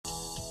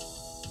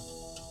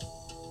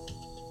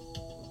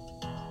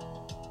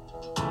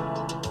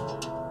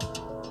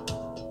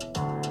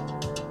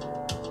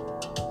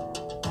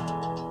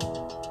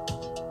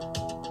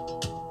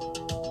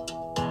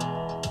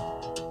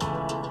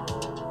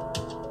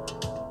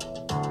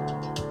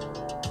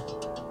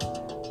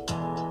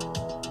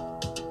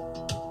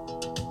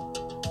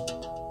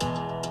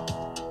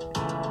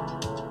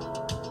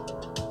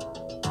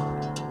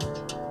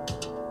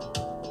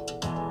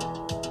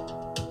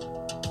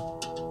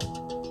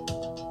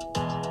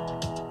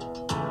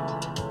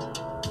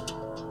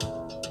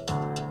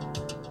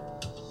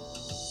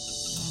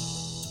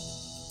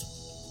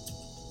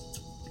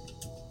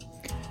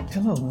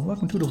Hello and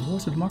welcome to the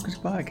Voice of Democracy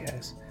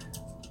podcast.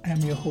 I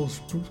am your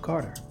host, Bruce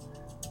Carter.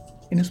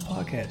 In this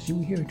podcast, you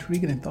will hear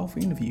intriguing and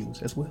thoughtful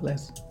interviews as well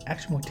as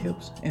actionable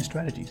tips and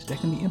strategies that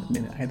can be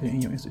implemented either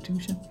in your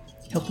institution,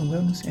 health and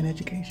wellness, and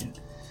education.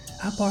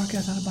 Our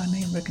podcast is not about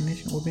name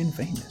recognition or being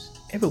famous.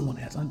 Everyone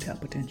has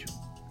untapped potential.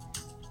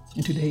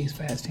 In today's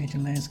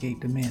fast-changing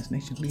landscape demands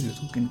nation leaders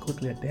who can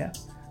quickly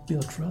adapt,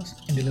 build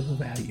trust, and deliver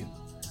value.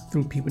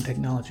 Through people and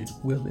technology,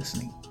 we're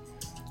listening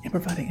and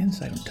providing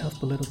insight on tough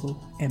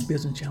political and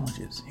business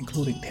challenges,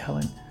 including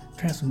talent,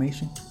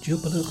 transformation,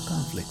 geopolitical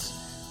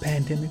conflicts,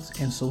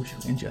 pandemics, and social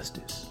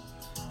injustice.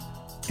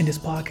 In this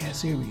podcast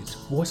series,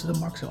 Voice of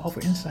Democracy will offer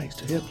insights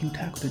to help you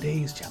tackle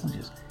today's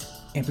challenges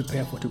and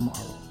prepare for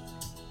tomorrow.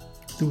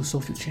 Through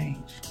social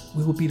change,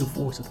 we will be the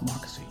voice of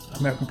democracy,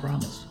 American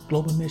promise,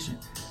 global mission.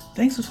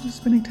 Thanks for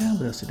spending time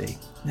with us today.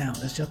 Now,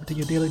 let's jump into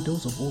your daily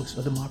dose of Voice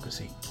of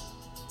Democracy.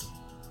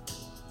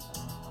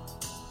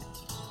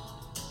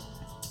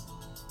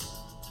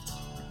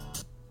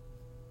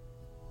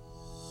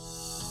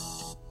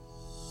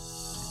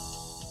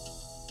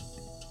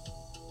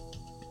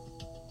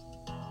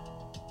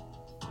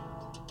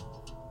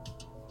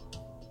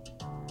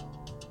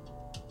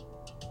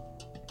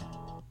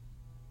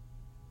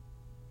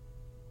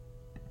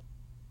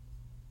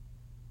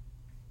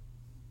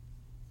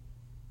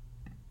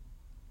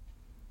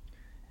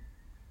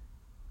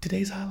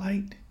 Today's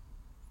highlight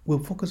will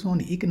focus on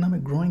the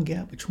economic growing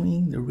gap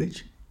between the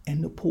rich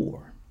and the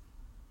poor.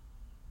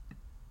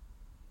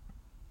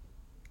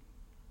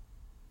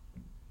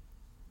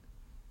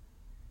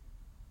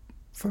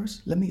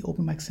 First, let me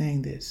open by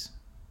saying this.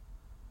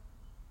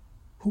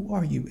 Who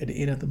are you at the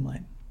end of the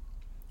month?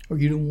 Are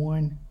you the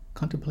one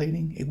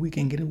contemplating a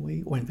weekend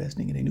getaway or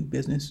investing in a new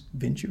business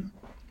venture?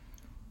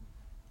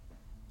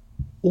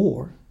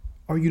 Or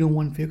are you the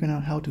one figuring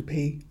out how to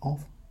pay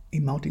off a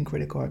mounting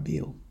credit card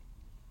bill?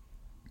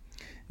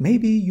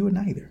 Maybe you're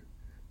neither,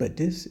 but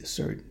this is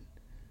certain.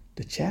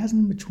 The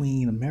chasm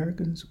between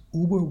Americans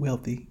uber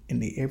wealthy and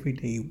the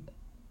everyday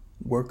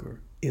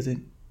worker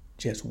isn't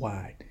just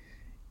wide,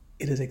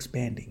 it is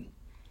expanding.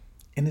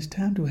 And it's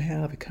time to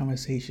have a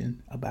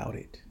conversation about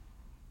it.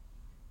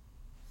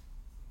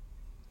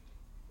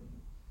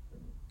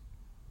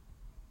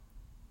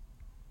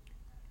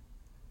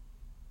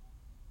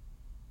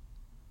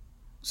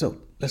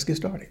 So let's get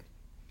started.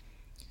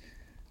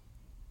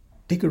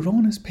 The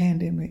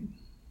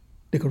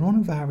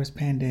coronavirus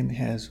pandemic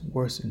has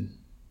worsened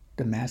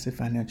the massive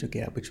financial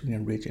gap between the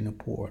rich and the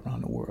poor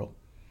around the world.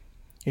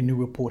 A new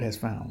report has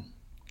found.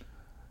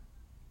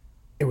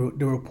 The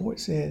report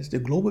says the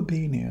global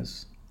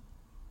billionaires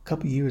a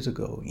couple years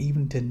ago,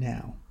 even to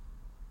now,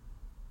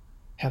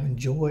 have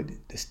enjoyed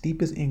the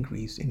steepest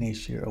increase in their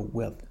share of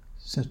wealth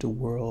since the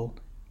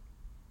world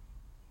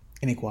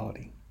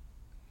inequality.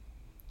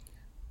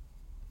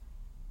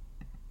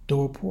 The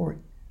report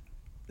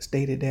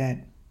stated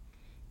that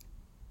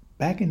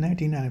back in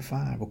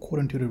 1995,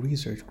 according to the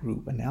research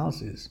group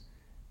analysis,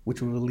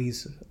 which was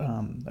released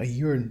a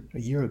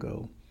year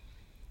ago,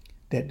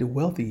 that the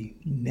wealthy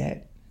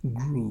net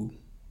grew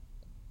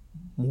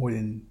more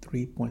than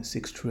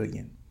 3.6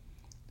 trillion.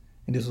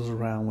 And this was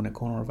around when the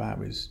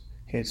coronavirus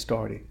had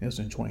started. This was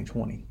in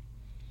 2020,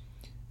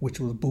 which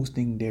was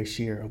boosting their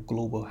share of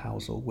global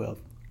household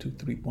wealth to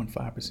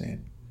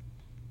 3.5%.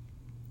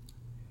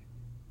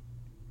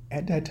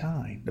 At that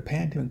time, the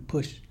pandemic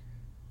pushed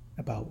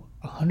about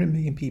 100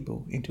 million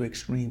people into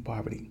extreme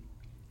poverty,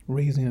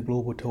 raising the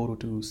global total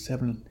to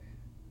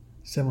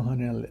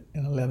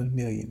 711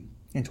 million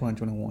in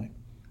 2021.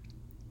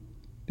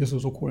 This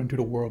was according to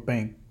the World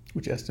Bank,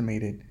 which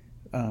estimated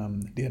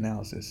the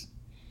analysis.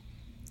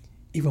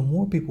 Even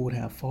more people would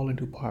have fallen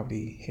into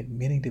poverty had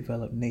many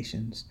developed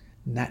nations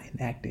not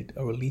enacted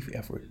a relief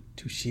effort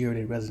to shield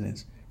their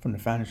residents from the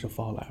financial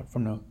fallout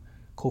from the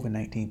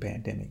COVID-19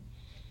 pandemic.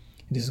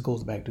 This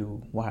goes back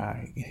to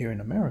why here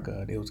in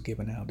America they was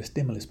giving out the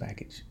stimulus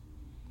package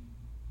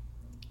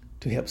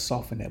to help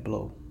soften that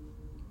blow.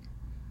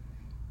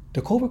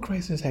 The COVID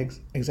crisis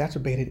has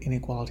exacerbated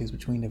inequalities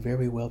between the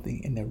very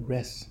wealthy and the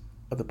rest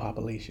of the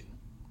population,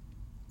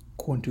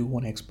 according to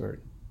one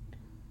expert.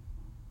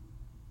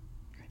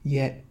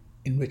 Yet,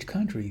 in rich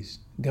countries,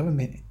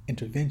 government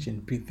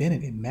intervention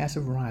prevented a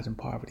massive rise in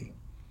poverty.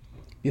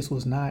 This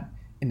was not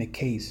in the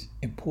case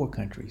in poor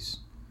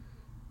countries.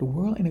 The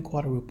World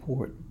Inequality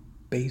Report,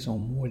 based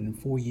on more than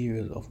 4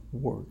 years of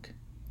work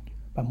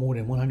by more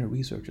than 100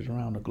 researchers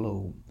around the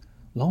globe,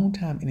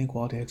 longtime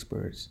inequality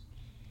experts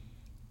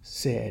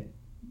said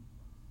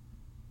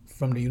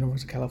from the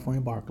University of California,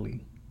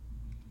 Berkeley,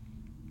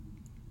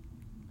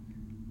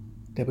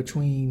 that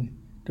between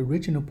the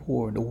rich and the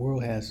poor, the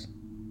world has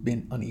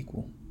been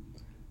unequal.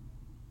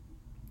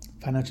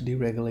 Financial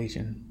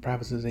deregulation,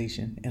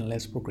 privatization, and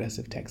less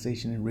progressive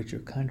taxation in richer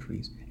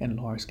countries and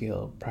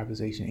large-scale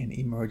privatization in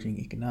emerging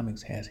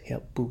economics has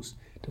helped boost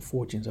the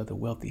fortunes of the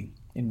wealthy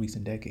in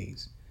recent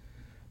decades.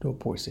 The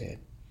report said,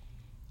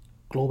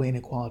 global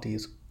inequality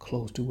is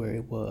close to where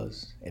it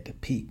was at the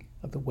peak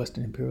of the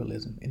Western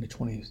imperialism in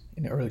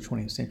the early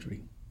 20th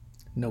century.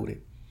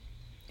 Noted,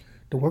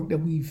 The work that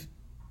we've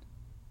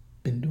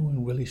been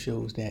doing really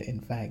shows that, in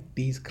fact,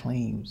 these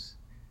claims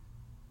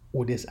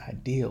or this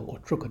ideal or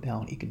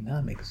trickle-down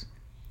economics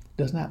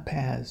does not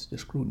pass the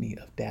scrutiny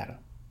of data,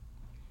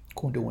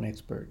 according to one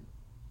expert.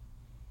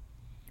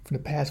 From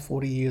the past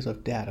 40 years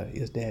of data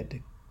is that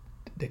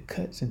the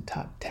cuts in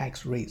top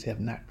tax rates have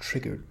not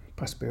triggered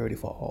prosperity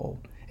for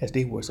all as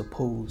they were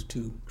supposed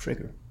to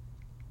trigger.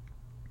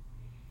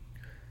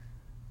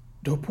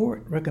 The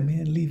report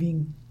recommends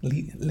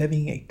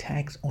levying a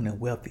tax on the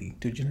wealthy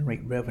to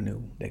generate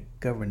revenue that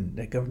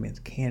governments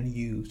can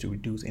use to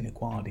reduce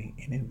inequality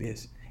and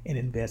invest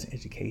in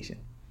education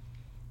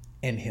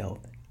and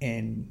health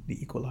and the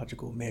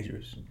ecological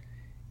measures.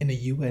 In the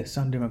U.S.,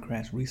 some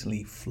Democrats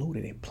recently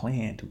floated a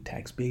plan to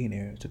tax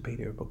billionaires to pay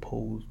their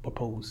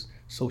proposed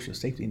social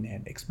safety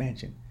net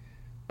expansion,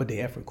 but the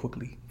effort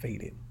quickly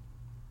faded.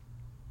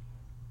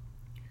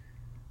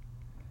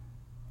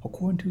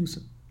 According to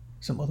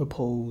some other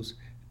polls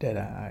that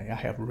I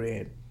have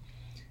read,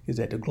 is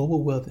that the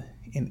global wealth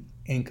and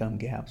income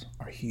gaps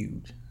are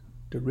huge.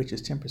 The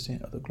richest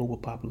 10% of the global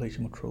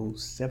population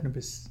controls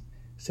 76%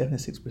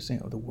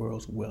 of the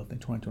world's wealth in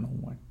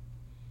 2021.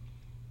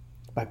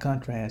 By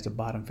contrast, the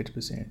bottom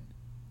 50%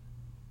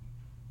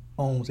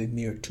 owns a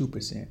mere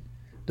 2%,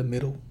 the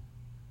middle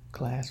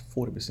class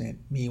 40%,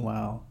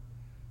 meanwhile,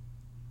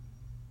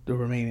 the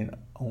remaining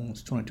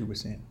owns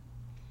 22%.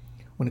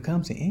 When it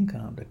comes to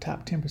income, the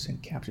top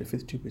 10% capture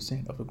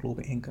 52% of the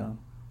global income,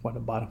 while the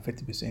bottom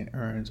 50%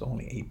 earns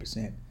only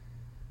 8%.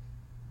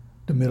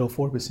 The middle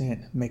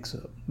 40% makes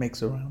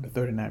around the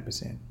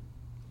 39%.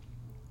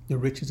 The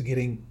rich is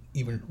getting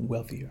even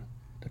wealthier.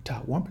 The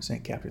top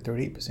 1% captured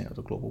 38% of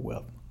the global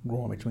wealth,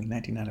 growing between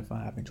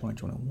 1995 and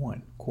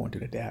 2021, according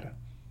to the data,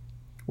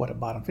 while the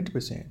bottom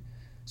 50%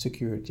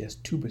 secured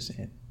just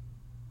 2%,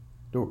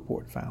 the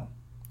report found.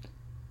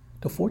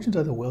 The fortunes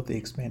of the wealthy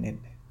expanded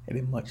at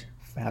a much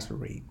faster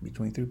rate,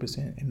 between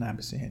 3% and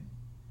 9%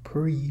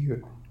 per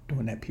year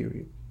during that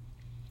period.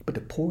 But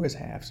the poorest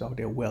half saw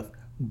their wealth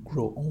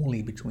grow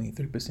only between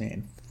 3%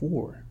 and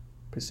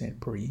 4%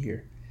 per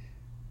year.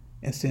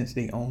 And since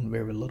they own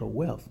very little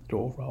wealth, the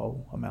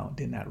overall amount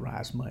did not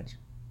rise much.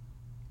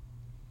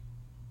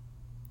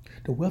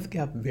 The wealth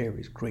gap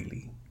varies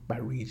greatly by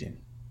region.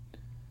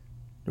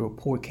 The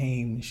report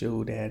came and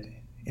showed that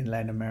in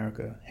Latin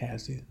America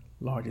has the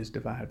largest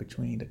divide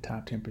between the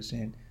top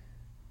 10%,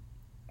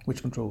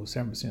 which controls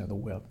 7% of the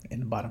wealth,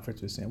 and the bottom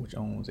 50%, which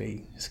owns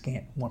a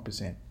scant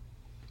 1%.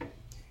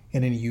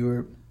 And in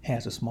Europe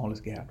has the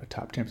smallest gap. The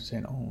top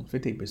 10% owns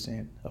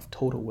 58% of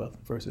total wealth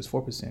versus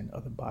 4%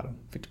 of the bottom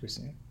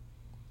 50%.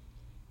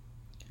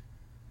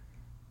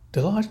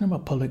 The large number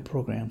of public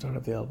programs are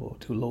available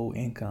to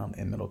low-income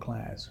and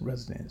middle-class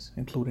residents,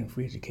 including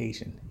free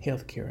education,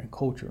 healthcare, and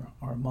culture,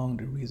 are among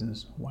the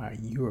reasons why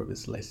Europe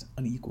is a less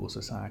unequal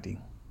society,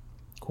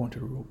 according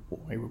to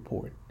a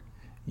report.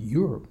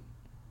 Europe,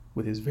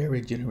 with its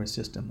very generous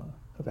system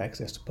of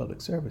access to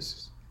public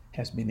services,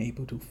 has been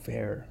able to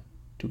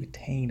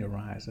contain the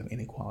rise of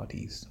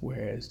inequalities,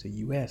 whereas the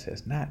U.S.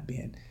 has not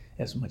been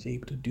as much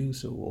able to do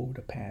so over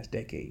the past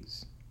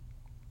decades.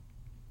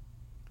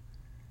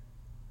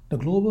 The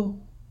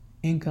global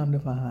income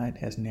divide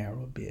has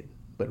narrowed a bit,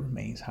 but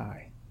remains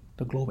high.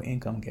 The global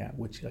income gap,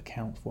 which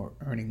accounts for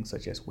earnings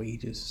such as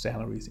wages,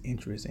 salaries,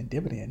 interest, and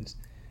dividends,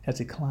 has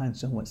declined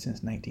somewhat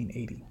since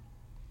 1980.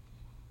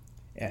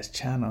 As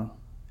China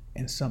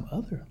and some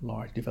other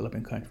large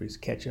developing countries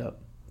catch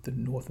up with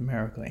North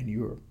America and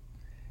Europe,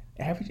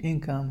 average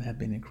income have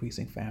been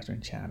increasing faster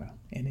in China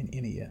and in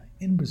India,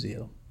 in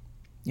Brazil,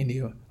 in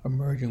the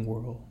emerging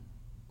world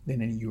than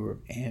in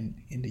Europe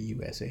and in the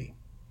USA,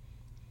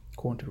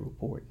 according to the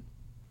report.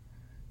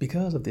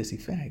 Because of this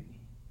effect,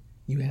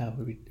 you have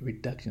a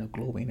reduction of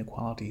global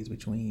inequalities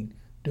between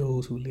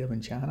those who live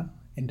in China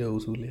and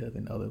those who live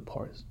in other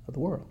parts of the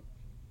world.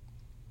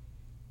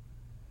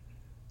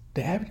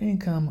 The average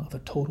income of the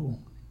total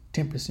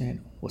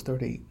 10% was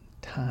 38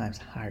 times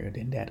higher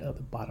than that of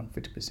the bottom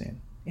 50%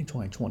 in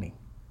 2020,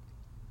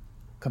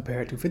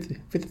 compared to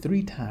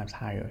 53 times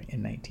higher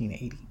in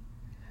 1980.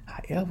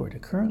 However, the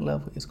current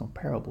level is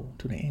comparable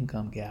to the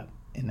income gap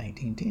in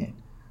 1910,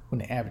 when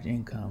the average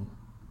income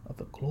of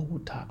the global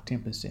top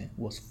 10%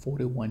 was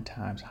 41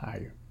 times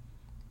higher.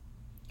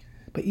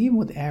 But even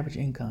with average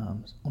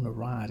incomes on the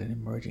rise in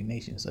emerging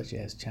nations such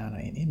as China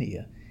and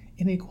India,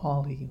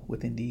 inequality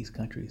within these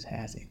countries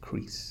has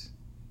increased.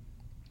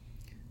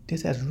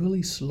 This has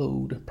really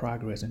slowed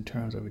progress in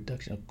terms of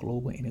reduction of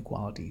global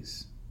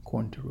inequalities,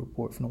 according to a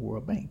report from the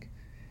World Bank.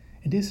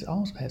 And this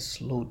also has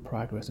slowed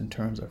progress in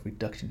terms of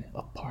reduction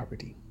of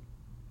poverty.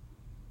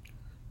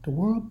 The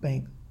World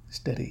Bank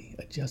study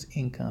adjusts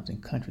incomes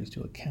in countries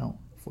to account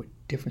for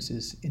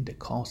differences in the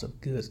cost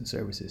of goods and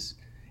services,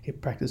 a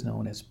practice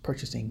known as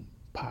purchasing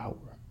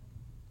power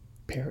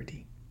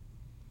parity.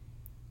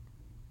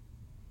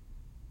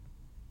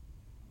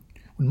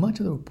 When much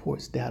of the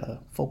report's data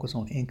focus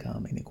on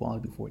income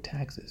inequality before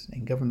taxes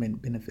and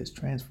government benefits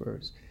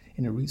transfers,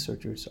 and the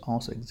researchers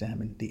also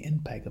examined the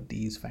impact of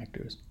these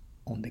factors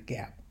on the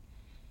gap.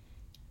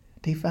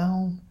 They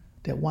found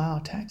that while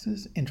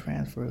taxes and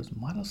transfers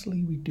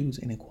modestly reduce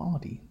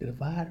inequality, the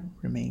divide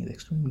remains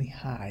extremely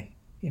high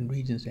in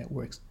regions that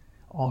were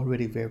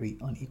already very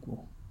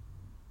unequal.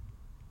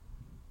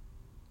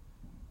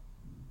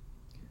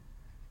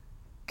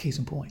 Case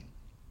in point,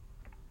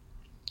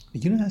 the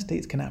United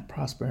States cannot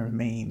prosper and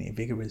remain a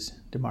vigorous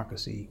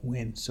democracy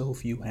when so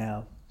few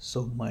have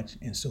so much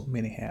and so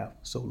many have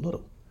so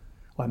little.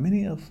 While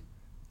many of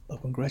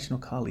congressional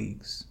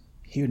colleagues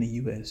here in the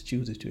U.S.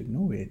 chooses to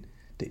ignore it,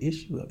 the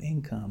issue of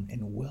income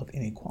and wealth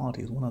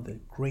inequality is one of the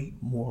great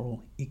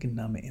moral,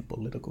 economic, and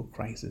political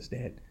crises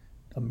that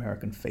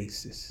America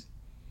faces,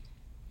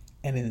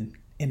 and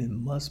it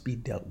must be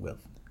dealt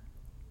with.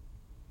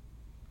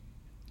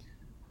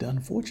 The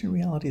unfortunate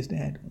reality is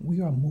that we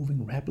are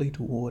moving rapidly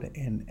toward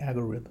an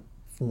algorithm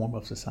form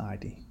of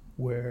society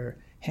where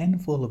a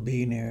handful of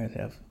billionaires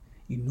have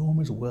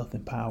enormous wealth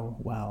and power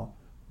while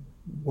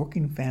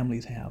working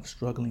families have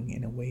struggling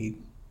in a way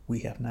we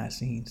have not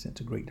seen since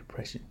the Great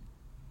Depression.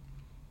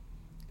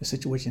 The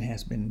situation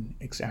has been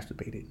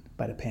exacerbated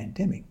by the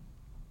pandemic.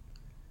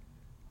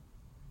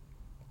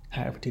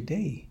 However,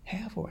 today,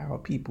 half of our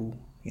people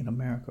in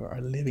America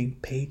are living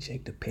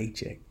paycheck to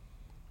paycheck.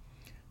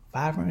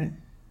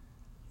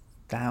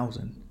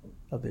 500,000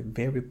 of the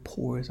very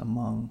poorest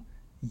among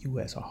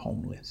U.S. are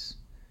homeless.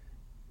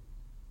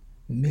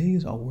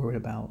 Millions are worried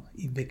about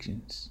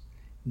evictions.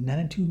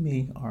 92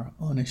 million are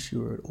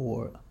uninsured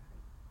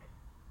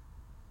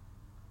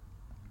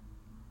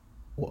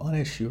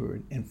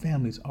uninsured, and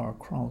families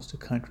across the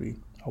country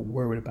are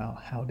worried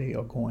about how they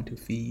are going to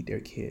feed their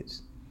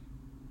kids.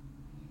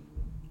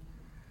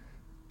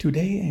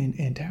 Today, an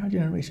entire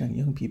generation of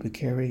young people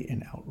carry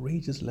an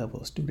outrageous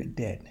level of student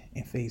debt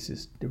and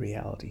faces the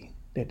reality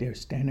that their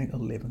standard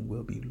of living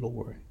will be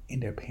lower in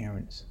their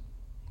parents.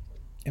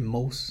 And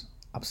most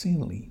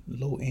obscenely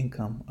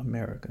low-income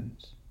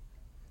Americans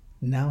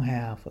now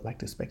have a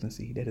life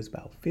expectancy that is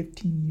about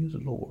 15 years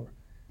lower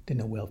than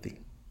the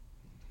wealthy.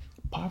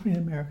 Poverty in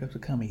America has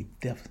become a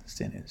death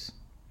sentence.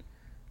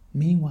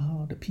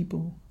 Meanwhile, the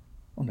people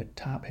on the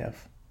top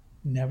have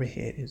never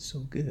had it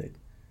so good.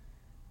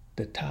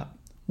 The top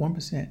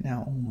 1%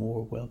 now own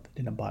more wealth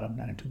than the bottom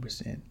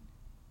 92%.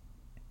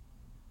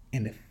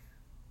 And the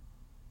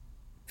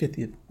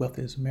 50th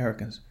wealthiest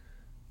Americans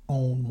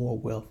own more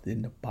wealth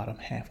than the bottom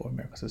half of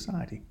American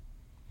society.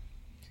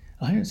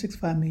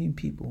 165 million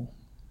people.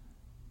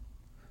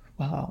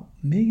 While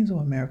millions of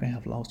Americans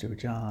have lost their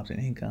jobs and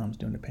incomes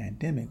during the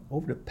pandemic,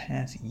 over the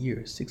past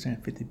year,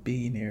 650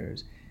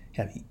 billionaires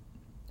have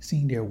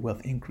seen their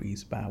wealth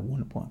increase by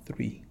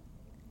 1.3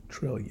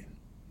 trillion.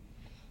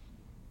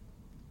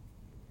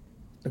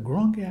 The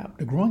growing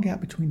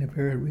gap between the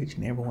very rich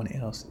and everyone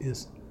else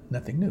is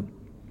nothing new.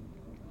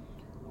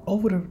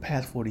 Over the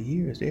past 40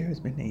 years, there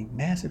has been a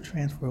massive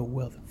transfer of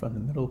wealth from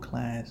the middle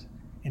class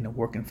and the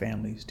working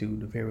families to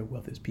the very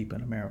wealthiest people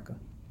in America.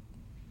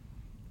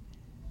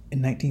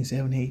 In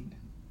 1978,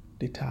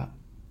 the top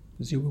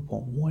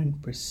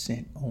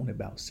 0.1% owned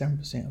about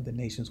 7% of the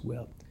nation's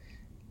wealth.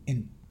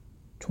 In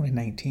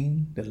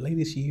 2019, the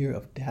latest year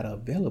of data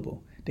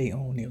available, they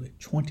own nearly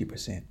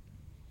 20%.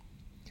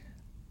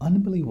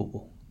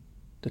 Unbelievable.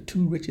 The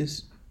two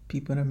richest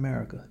people in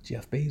America,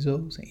 Jeff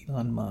Bezos and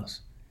Elon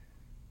Musk,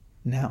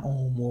 now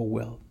own more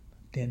wealth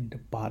than the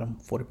bottom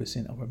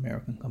 40% of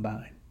Americans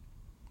combined.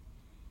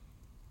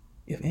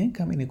 If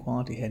income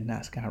inequality had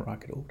not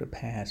skyrocketed over the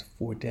past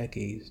 4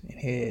 decades and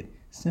had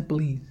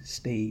simply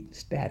stayed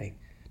static,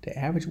 the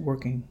average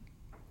worker in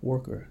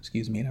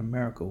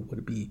America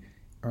would be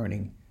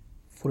earning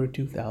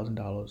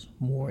 $42,000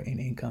 more in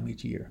income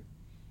each year.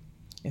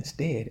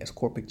 Instead, as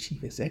corporate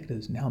chief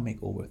executives now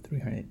make over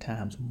 300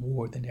 times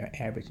more than their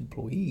average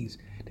employees,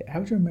 the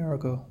average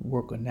American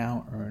worker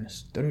now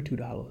earns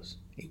 $32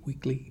 a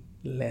weekly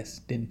less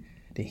than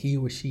he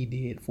or she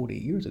did 40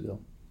 years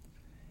ago.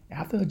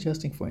 After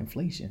adjusting for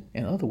inflation,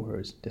 in other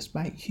words,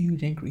 despite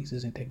huge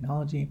increases in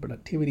technology and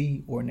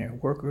productivity, ordinary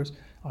workers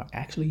are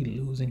actually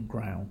losing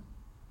ground.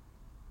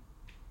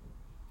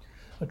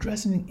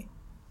 Addressing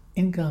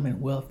income and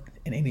wealth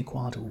and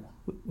inequality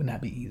would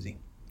not be easy,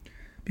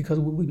 because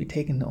we will be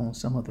taking on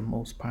some of the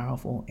most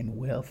powerful and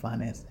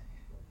well-financed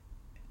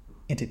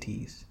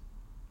entities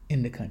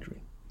in the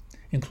country,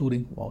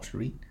 including Wall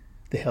Street,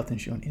 the health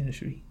insurance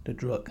industry, the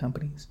drug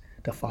companies,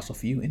 the fossil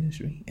fuel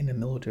industry, and the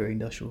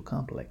military-industrial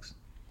complex.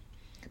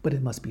 But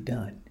it must be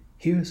done.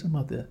 Here's some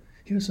of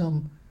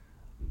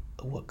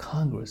what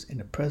Congress and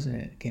the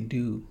president can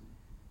do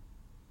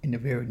in the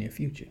very near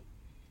future.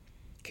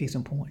 Case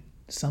in point,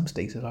 some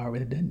states have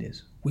already done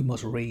this. We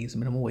must raise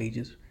minimum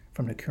wages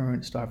from the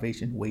current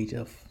starvation wage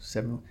of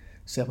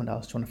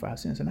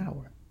 $7.25 an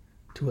hour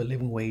to a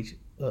living wage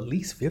of at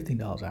least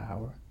 $15 an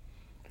hour.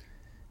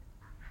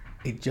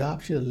 A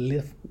job should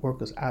lift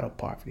workers out of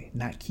poverty,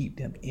 not keep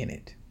them in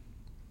it.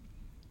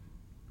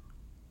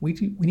 We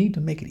need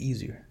to make it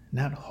easier,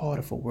 not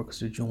harder, for workers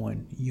to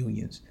join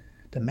unions.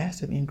 The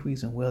massive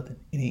increase in wealth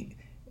and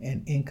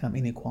income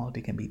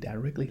inequality can be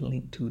directly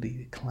linked to the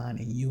decline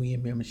in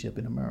union membership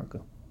in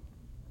America.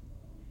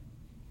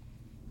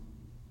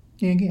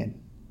 And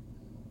again,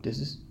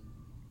 This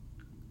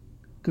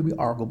could be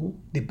arguable,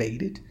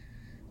 debated,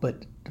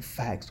 but the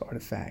facts are the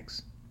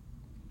facts.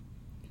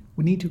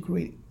 We need to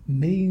create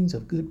millions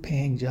of good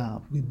paying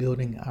jobs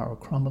rebuilding our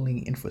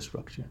crumbling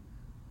infrastructure,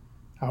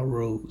 our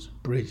roads,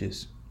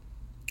 bridges,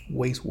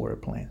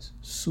 wastewater plants,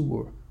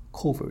 sewer,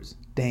 culverts,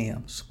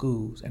 dams,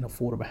 schools, and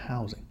affordable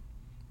housing.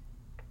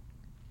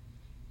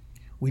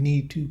 We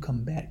need to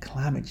combat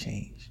climate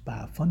change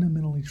by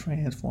fundamentally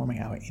transforming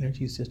our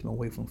energy system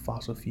away from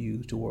fossil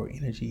fuels toward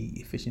energy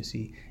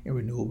efficiency and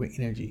renewable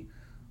energy,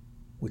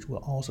 which will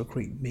also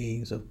create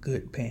millions of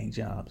good paying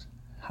jobs.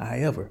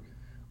 However,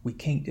 we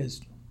can't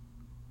just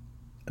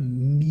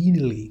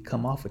immediately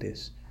come off of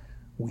this.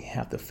 We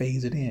have to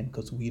phase it in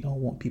because we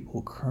don't want people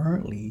who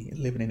currently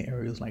living in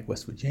areas like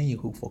West Virginia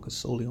who focus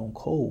solely on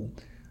coal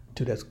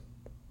to just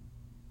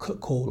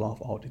cut coal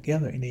off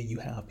altogether, and then you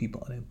have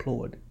people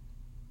unemployed.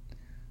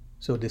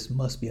 So this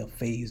must be a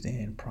phased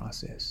in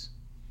process.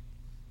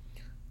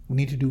 We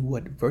need to do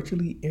what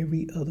virtually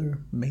every other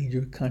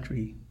major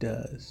country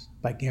does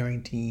by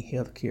guaranteeing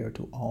health care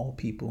to all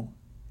people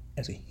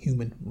as a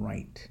human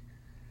right.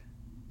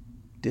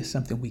 This is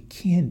something we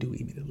can do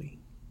immediately.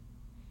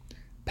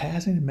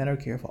 Passing the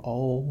Medicare for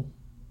All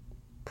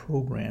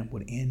program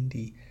would end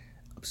the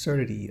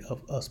absurdity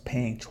of us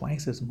paying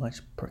twice as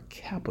much per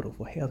capita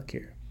for health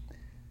care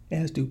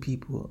as do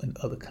people in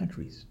other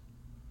countries,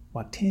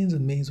 while tens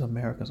of millions of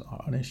Americans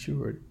are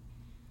uninsured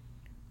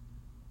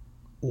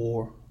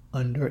or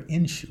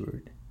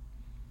underinsured.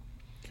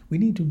 We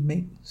need to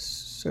make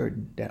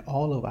certain that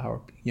all of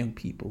our young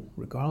people,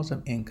 regardless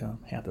of income,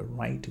 have the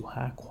right to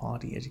high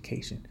quality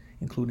education,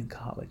 including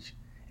college.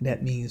 And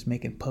that means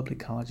making public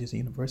colleges and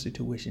university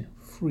tuition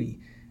free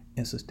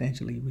and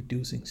substantially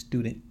reducing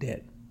student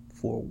debt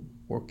for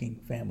working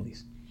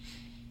families.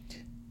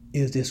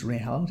 Is this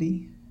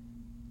reality?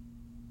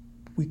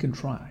 We can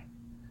try.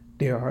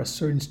 There are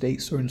certain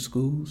states, certain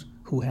schools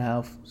who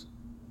have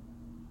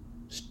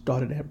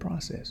started that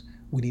process.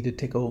 We need to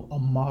take a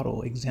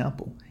model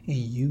example and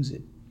use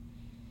it.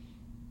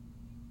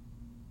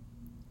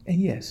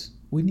 And yes,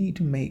 we need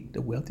to make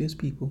the wealthiest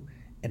people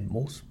and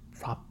most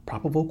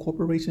profitable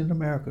corporations in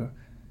America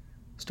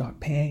start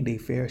paying their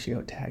fair share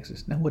of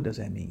taxes. Now, what does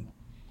that mean?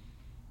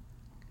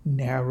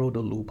 Narrow the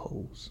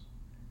loopholes.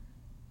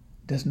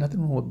 There's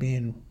nothing wrong with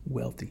being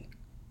wealthy.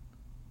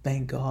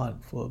 Thank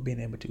God for being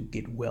able to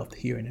get wealth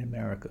here in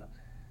America.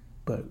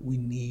 But we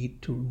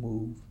need to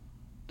remove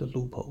the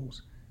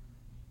loopholes.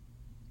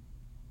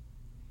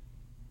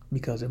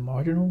 Because the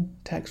marginal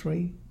tax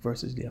rate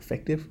versus the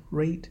effective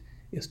rate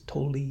is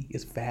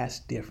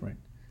vast different.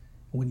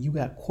 When you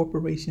got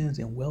corporations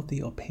and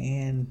wealthy are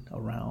paying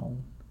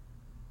around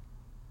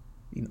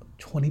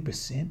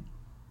 20%,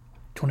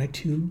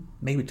 22,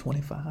 maybe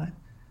 25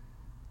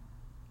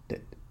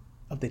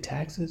 of the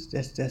taxes,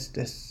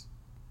 that's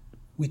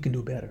we can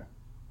do better.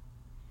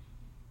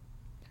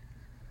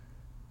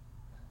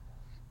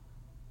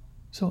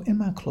 So in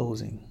my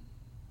closing,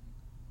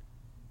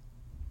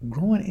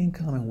 growing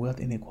income and wealth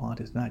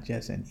inequality is not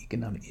just an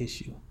economic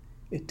issue.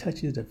 It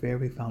touches the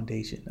very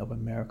foundation of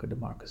American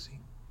democracy.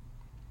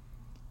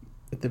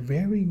 If the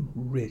very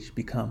rich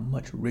become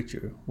much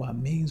richer while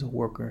millions of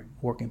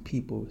working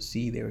people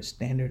see their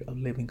standard of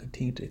living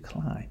continue to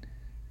decline,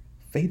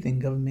 faith in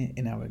government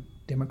and our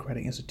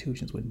democratic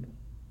institutions will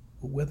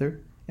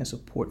wither and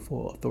support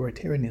for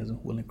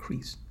authoritarianism will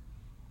increase.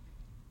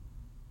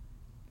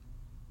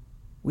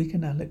 We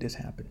cannot let this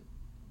happen.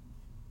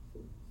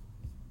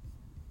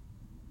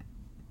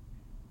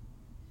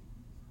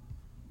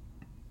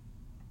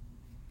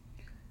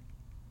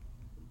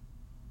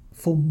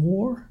 For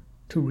more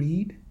to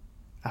read,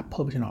 I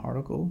published an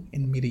article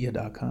in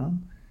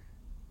media.com.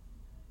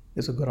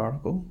 It's a good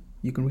article.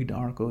 You can read the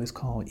article. It's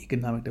called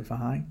Economic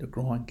Divide, the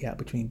Growing Gap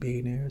Between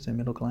Billionaires and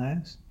Middle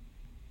Class.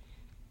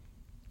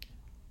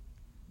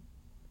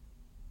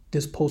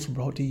 This post was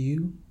brought to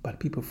you by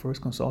People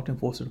First Consulting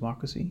Voice of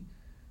Democracy.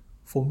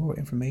 For more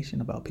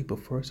information about People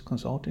First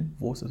Consulting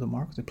Voices of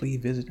Democracy,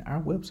 please visit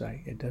our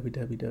website at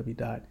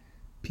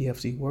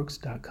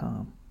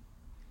www.pfcworks.com.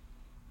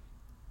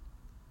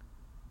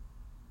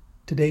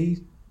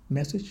 Today's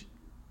message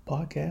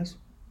podcast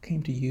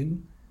came to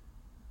you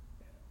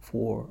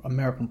for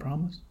American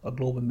Promise, a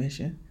global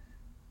mission.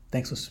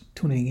 Thanks for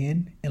tuning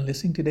in and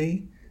listening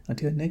today.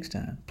 Until next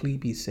time, please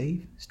be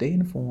safe, stay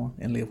informed,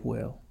 and live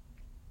well.